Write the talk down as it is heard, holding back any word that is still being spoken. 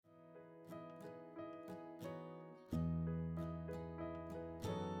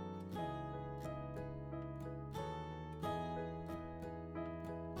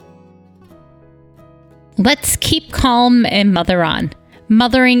Let's keep calm and mother on.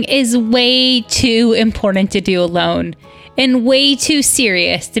 Mothering is way too important to do alone and way too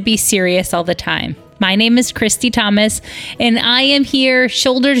serious to be serious all the time. My name is Christy Thomas, and I am here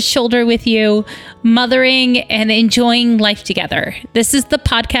shoulder to shoulder with you, mothering and enjoying life together. This is the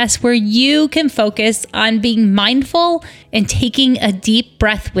podcast where you can focus on being mindful and taking a deep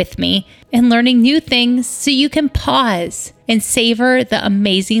breath with me and learning new things so you can pause and savor the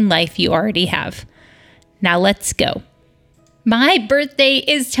amazing life you already have. Now let's go. My birthday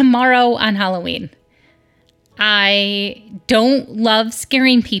is tomorrow on Halloween. I don't love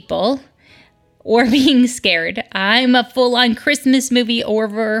scaring people or being scared. I'm a full-on Christmas movie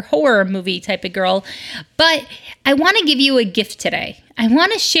or horror movie type of girl, but I want to give you a gift today. I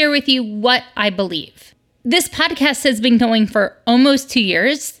want to share with you what I believe. This podcast has been going for almost 2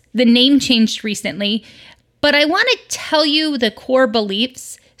 years. The name changed recently, but I want to tell you the core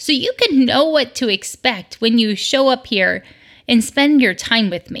beliefs so you can know what to expect when you show up here and spend your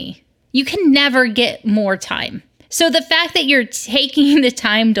time with me. You can never get more time. So the fact that you're taking the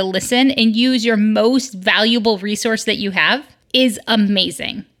time to listen and use your most valuable resource that you have is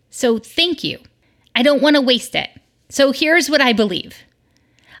amazing. So thank you. I don't want to waste it. So here's what I believe.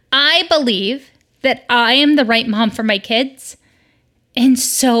 I believe that I am the right mom for my kids, and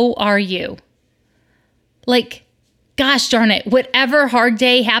so are you. Gosh darn it, whatever hard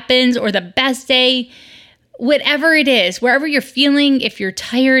day happens or the best day, whatever it is, wherever you're feeling, if you're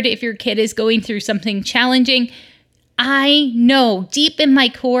tired, if your kid is going through something challenging, I know deep in my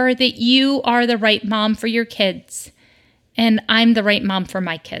core that you are the right mom for your kids, and I'm the right mom for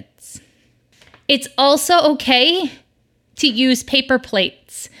my kids. It's also okay to use paper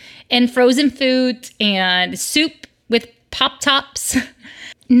plates and frozen food and soup with Pop-Tops.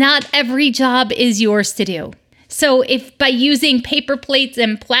 Not every job is yours to do. So if by using paper plates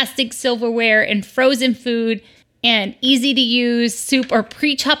and plastic silverware and frozen food and easy to use soup or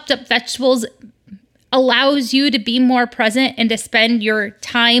pre-chopped up vegetables allows you to be more present and to spend your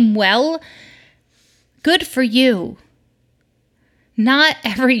time well, good for you. Not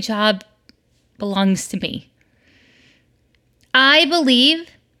every job belongs to me. I believe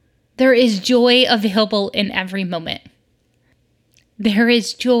there is joy available in every moment. There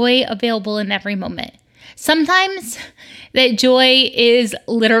is joy available in every moment. Sometimes that joy is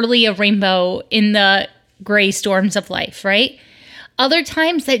literally a rainbow in the gray storms of life, right? Other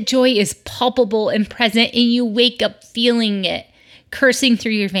times that joy is palpable and present and you wake up feeling it coursing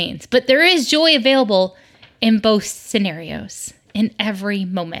through your veins. But there is joy available in both scenarios, in every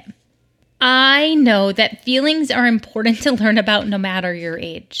moment. I know that feelings are important to learn about no matter your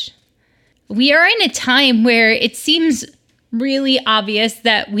age. We are in a time where it seems really obvious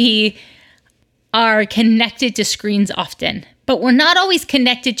that we are connected to screens often, but we're not always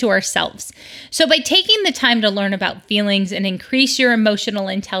connected to ourselves. So by taking the time to learn about feelings and increase your emotional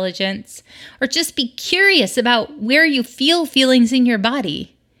intelligence, or just be curious about where you feel feelings in your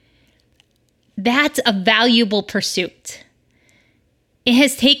body, that's a valuable pursuit. It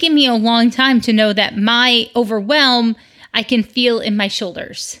has taken me a long time to know that my overwhelm, I can feel in my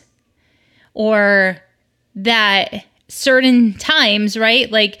shoulders, or that certain times,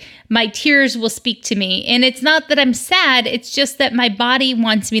 right? My tears will speak to me. And it's not that I'm sad. It's just that my body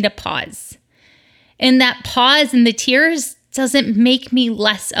wants me to pause. And that pause and the tears doesn't make me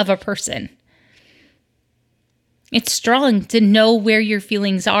less of a person. It's strong to know where your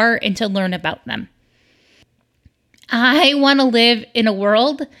feelings are and to learn about them. I want to live in a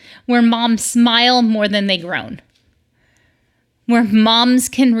world where moms smile more than they groan. Where moms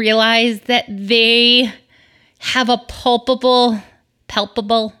can realize that they have a palpable,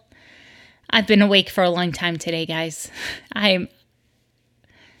 I've been awake for a long time today, guys. I'm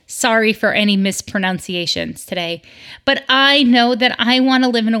sorry for any mispronunciations today, but I know that I want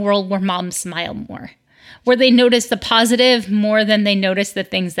to live in a world where moms smile more, where they notice the positive more than they notice the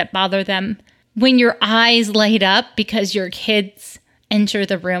things that bother them. When your eyes light up because your kids enter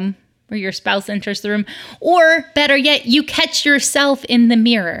the room or your spouse enters the room, or better yet, you catch yourself in the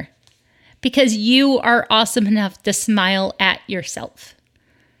mirror because you are awesome enough to smile at yourself.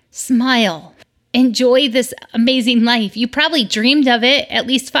 Smile. Enjoy this amazing life. You probably dreamed of it at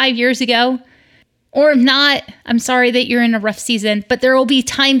least 5 years ago. Or if not, I'm sorry that you're in a rough season, but there will be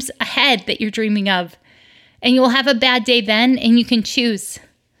times ahead that you're dreaming of. And you'll have a bad day then, and you can choose.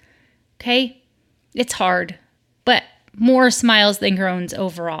 Okay? It's hard, but more smiles than groans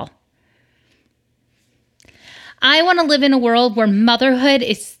overall. I want to live in a world where motherhood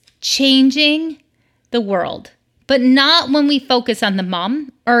is changing the world, but not when we focus on the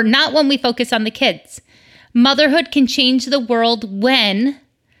mom or not when we focus on the kids. Motherhood can change the world when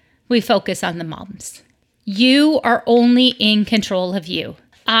we focus on the moms. You are only in control of you.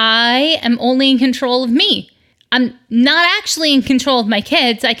 I am only in control of me. I'm not actually in control of my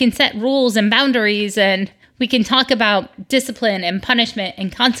kids. I can set rules and boundaries, and we can talk about discipline and punishment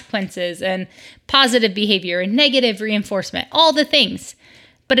and consequences and positive behavior and negative reinforcement, all the things.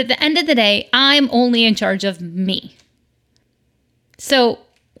 But at the end of the day, I'm only in charge of me. So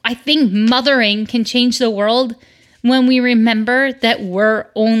I think mothering can change the world when we remember that we're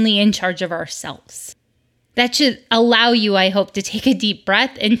only in charge of ourselves. That should allow you, I hope, to take a deep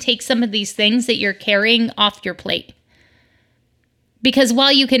breath and take some of these things that you're carrying off your plate. Because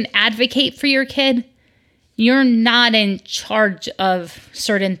while you can advocate for your kid, you're not in charge of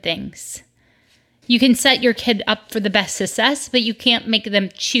certain things. You can set your kid up for the best success, but you can't make them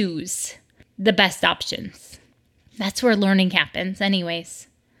choose the best options. That's where learning happens anyways.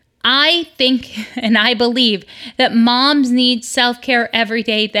 I think and I believe that moms need self-care every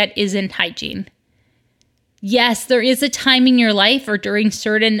day that isn't hygiene. Yes, there is a time in your life or during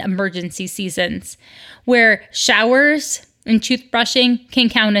certain emergency seasons where showers and toothbrushing can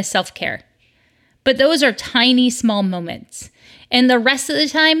count as self-care. But those are tiny, small moments. And the rest of the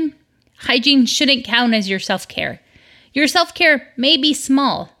time, hygiene shouldn't count as your self-care. Your self-care may be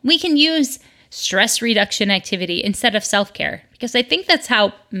small. We can use stress reduction activity instead of self-care because I think that's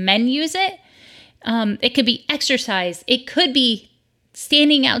how men use it. It could be exercise. It could be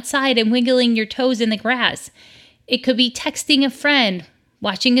standing outside and wiggling your toes in the grass. It could be texting a friend,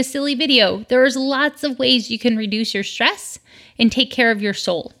 watching a silly video. There's lots of ways you can reduce your stress and take care of your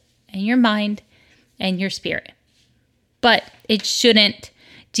soul and your mind and your spirit. But it shouldn't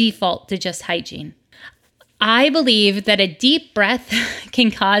default to just hygiene. I believe that a deep breath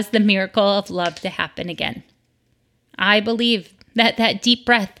can cause the miracle of love to happen again. I believe that deep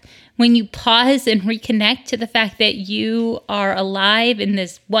breath, when you pause and reconnect to the fact that you are alive in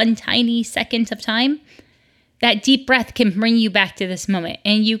this one tiny second of time, that deep breath can bring you back to this moment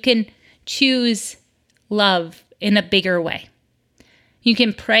and you can choose love in a bigger way. You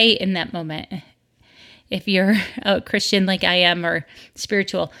can pray in that moment. If you're a Christian like I am or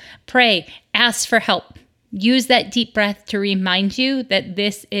spiritual, pray, ask for help. Use that deep breath to remind you that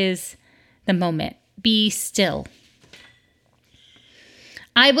this is the moment. Be still.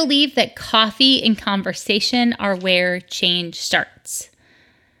 I believe that coffee and conversation are where change starts.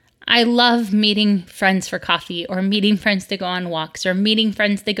 I love meeting friends for coffee or meeting friends to go on walks or meeting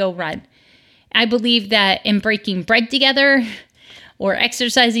friends to go run. I believe that in breaking bread together or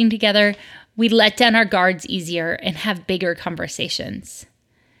exercising together, we let down our guards easier and have bigger conversations.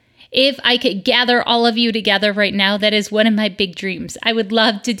 If I could gather all of you together right now, that is one of my big dreams. I would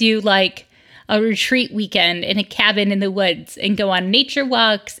love to do like a retreat weekend in a cabin in the woods and go on nature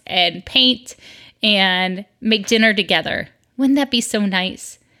walks and paint and make dinner together. Wouldn't that be so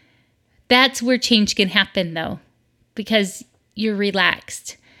nice? That's where change can happen though, because you're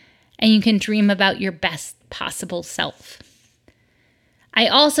relaxed and you can dream about your best possible self. I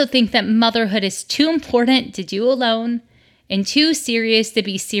also think that motherhood is too important to do alone and too serious to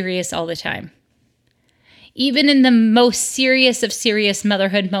be serious all the time. Even in the most serious of serious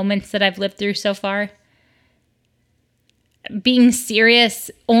motherhood moments that I've lived through so far, being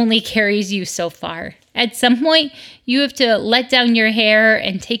serious only carries you so far. At some point, you have to let down your hair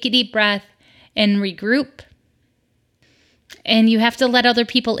and take a deep breath and regroup. And you have to let other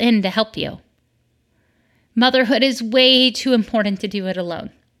people in to help you. Motherhood is way too important to do it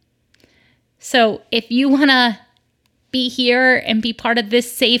alone. So if you want to be here and be part of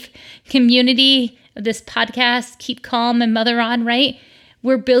this safe community of this podcast, Keep Calm and Mother On, right?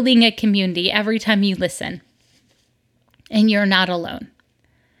 We're building a community every time you listen. And you're not alone.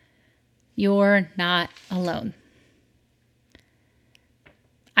 You're not alone.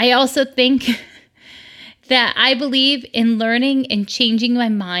 I also think that I believe in learning and changing my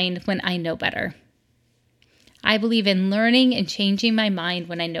mind when I know better. I believe in learning and changing my mind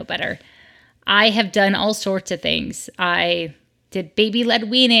when I know better. I have done all sorts of things. I did baby-led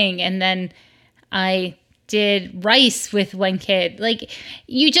weaning, and then I did rice with one kid. Like,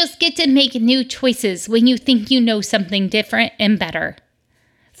 you just get to make new choices when you think you know something different and better.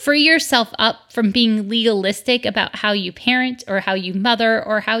 Free yourself up from being legalistic about how you parent or how you mother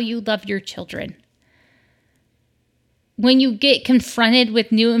or how you love your children. When you get confronted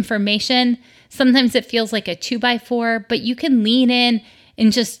with new information, sometimes it feels like a 2x4, but you can lean in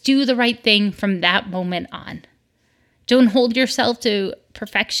and just do the right thing from that moment on. Don't hold yourself to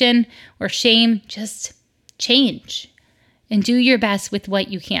perfection or shame. Just change and do your best with what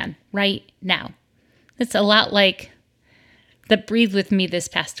you can right now. It's a lot like the Breathe With Me this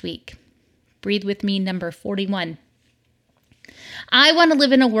past week. Breathe With Me number 41. I want to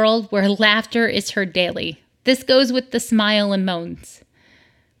live in a world where laughter is heard daily. This goes with the smile and moans.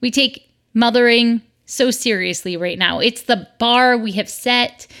 We take mothering so seriously right now. It's the bar we have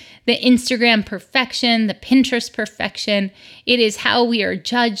set, the Instagram perfection, the Pinterest perfection. It is how we are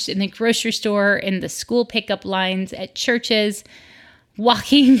judged in the grocery store, in the school pickup lines, at churches,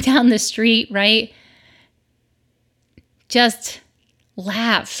 walking down the street, right? Just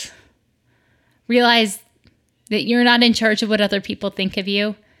laugh. Realize that you're not in charge of what other people think of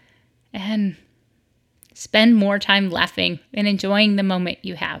you, and spend more time laughing and enjoying the moment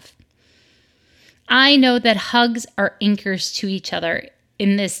you have. I know that hugs are anchors to each other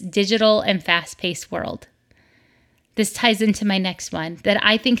in this digital and fast-paced world. This ties into my next one, that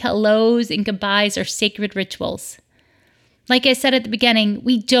I think hellos and goodbyes are sacred rituals. Like I said at the beginning,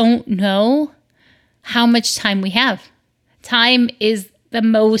 we don't know how much time we have. Time is the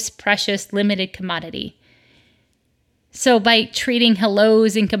most precious, limited commodity. So by treating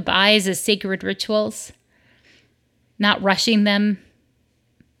hellos and goodbyes as sacred rituals, not rushing them,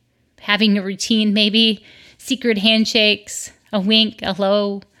 having a routine maybe, secret handshakes, a wink, a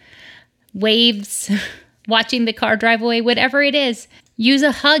hello, waves, watching the car drive away, whatever it is, use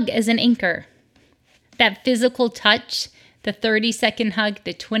a hug as an anchor. That physical touch, the 30-second hug,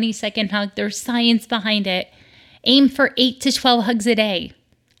 the 20-second hug, there's science behind it. Aim for 8 to 12 hugs a day.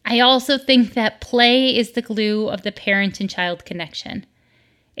 I also think that play is the glue of the parent and child connection.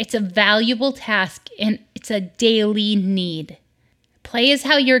 It's a valuable task and it's a daily need. Play is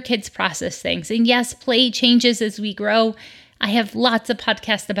how your kids process things. And yes, play changes as we grow. I have lots of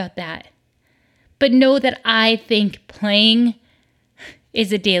podcasts about that. But know that I think playing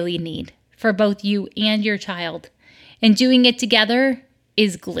is a daily need for both you and your child. And doing it together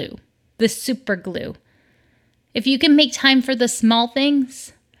is glue, the super glue. If you can make time for the small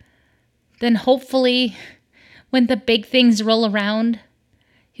things, then hopefully when the big things roll around,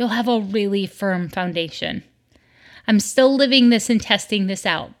 you'll have a really firm foundation. I'm still living this and testing this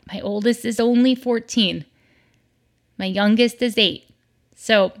out. My oldest is only 14. My youngest is 8.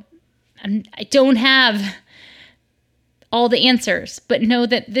 So I don't have all the answers, but know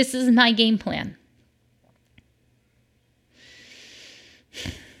that this is my game plan.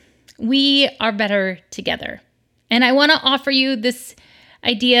 We are better together. And I want to offer you this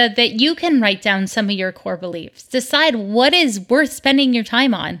idea that you can write down some of your core beliefs. Decide what is worth spending your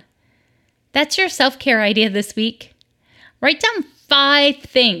time on. That's your self-care idea this week. Write down 5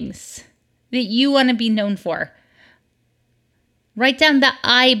 things that you want to be known for. Write down the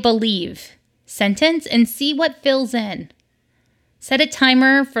I believe sentence and see what fills in. Set a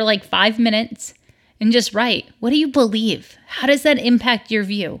timer for like 5 minutes and just write. What do you believe? How does that impact your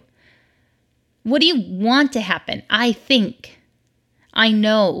view? What do you want to happen? I think. I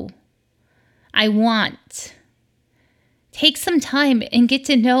know. I want. Take some time and get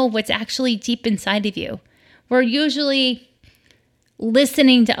to know what's actually deep inside of you. We're usually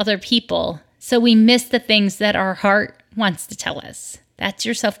listening to other people, so we miss the things that our heart wants to tell us. That's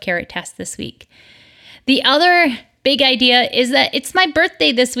your self-care test this week. The other big idea is that it's my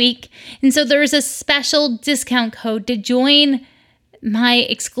birthday this week, and so there's a special discount code to join my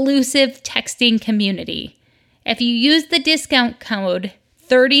exclusive texting community. If you use the discount code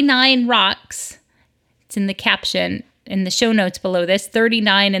 39ROCKS, it's in the caption, in the show notes below this,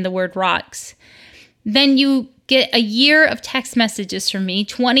 39 and the word rocks, then you get a year of text messages from me,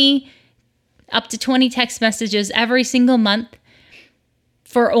 up to 20 text messages every single month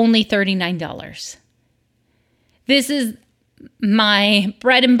for only $39. This is my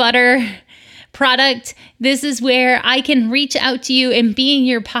bread and butter product. This is where I can reach out to you and be in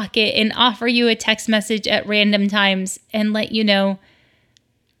your pocket and offer you a text message at random times and let you know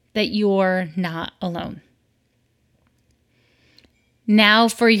that you're not alone. Now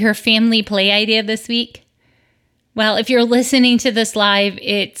for your family play idea this week. Well, if you're listening to this live,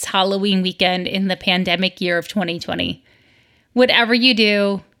 it's Halloween weekend in the pandemic year of 2020. Whatever you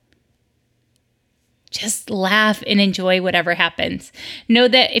do, just laugh and enjoy whatever happens. Know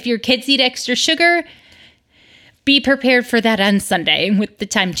that if your kids eat extra sugar, be prepared for that on Sunday with the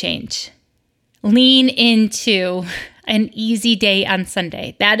time change. Lean into an easy day on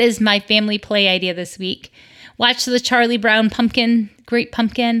Sunday. That is my family play idea this week. Watch the Charlie Brown Pumpkin, Great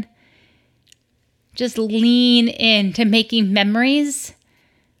Pumpkin. Just lean into making memories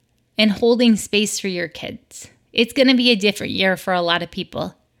and holding space for your kids. It's going to be a different year for a lot of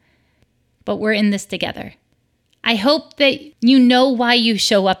people, but we're in this together. I hope that you know why you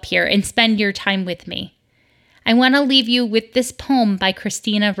show up here and spend your time with me. I want to leave you with this poem by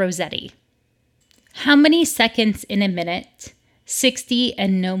Christina Rossetti. How many seconds in a minute? 60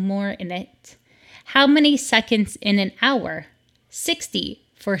 and no more in it. How many seconds in an hour? 60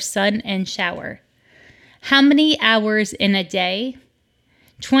 for sun and shower. How many hours in a day?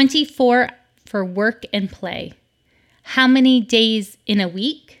 24 for work and play. How many days in a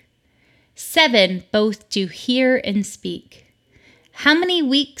week? 7 both to hear and speak. How many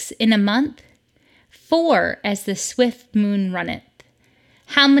weeks in a month? 4 as the swift moon runneth.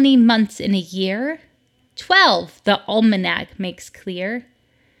 How many months in a year? 12 the almanac makes clear.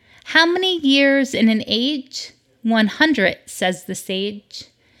 How many years in an age? 100, says the sage.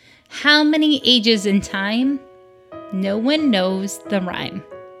 How many ages in time? No one knows the rhyme.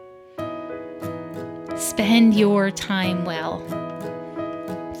 Spend your time well.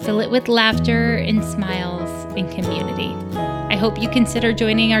 Fill it with laughter and smiles and community. I hope you consider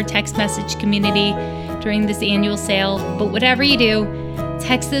joining our text message community during this annual sale, but whatever you do,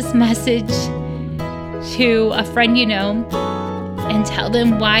 text this message to a friend you know and tell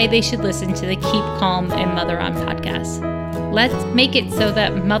them why they should listen to the Keep Calm and Mother On podcast. Let's make it so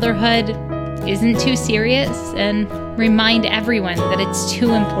that motherhood isn't too serious and remind everyone that it's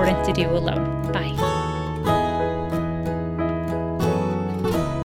too important to do alone.